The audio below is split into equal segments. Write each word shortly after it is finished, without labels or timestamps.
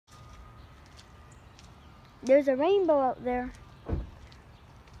There's a rainbow out there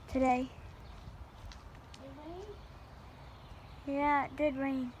today. It rained? Yeah, it did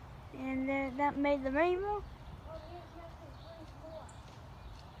rain. And that made the rainbow. Oh, here's nothing. Where's more?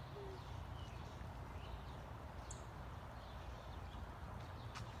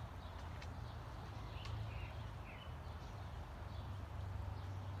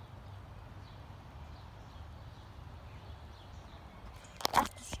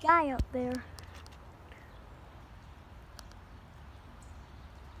 That's the sky out there.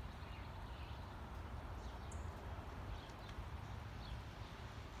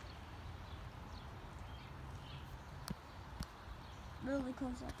 Really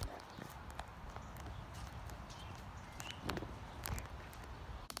close up there.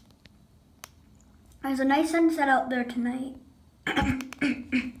 There's a nice sunset out there tonight.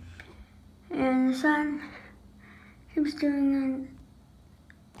 And the sun keeps doing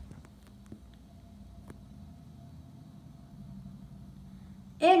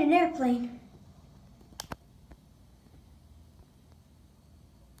and an airplane.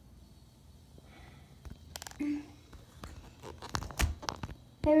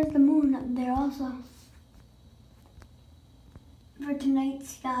 There's the moon up there also for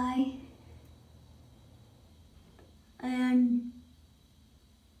tonight's sky. And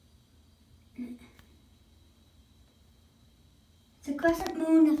it's a crescent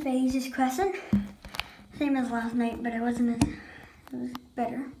moon, the phase is crescent. Same as last night, but it wasn't as, it was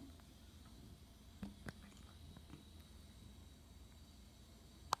better.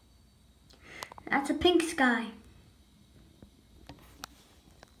 That's a pink sky.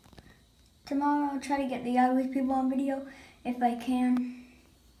 Tomorrow I'll try to get the Ugly People on video if I can.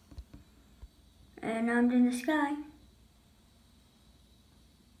 And I'm in the sky.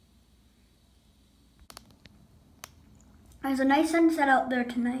 There's a nice sunset out there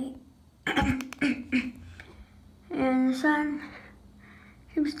tonight. And the sun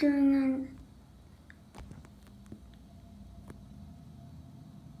keeps doing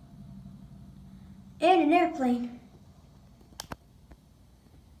and an airplane.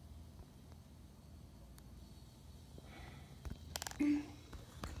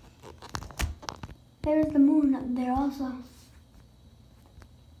 There's the moon up there also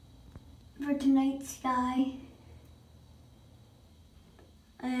for tonight's sky.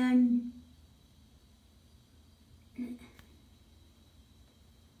 And it's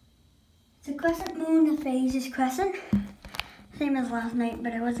a crescent moon, the phase is crescent. Same as last night,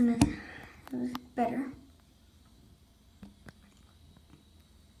 but it wasn't as, it was better.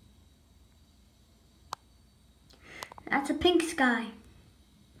 That's a pink sky.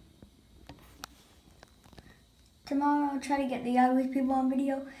 Tomorrow I'll try to get the Ugly People on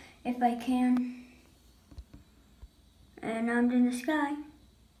video if I can. And I'm in the sky.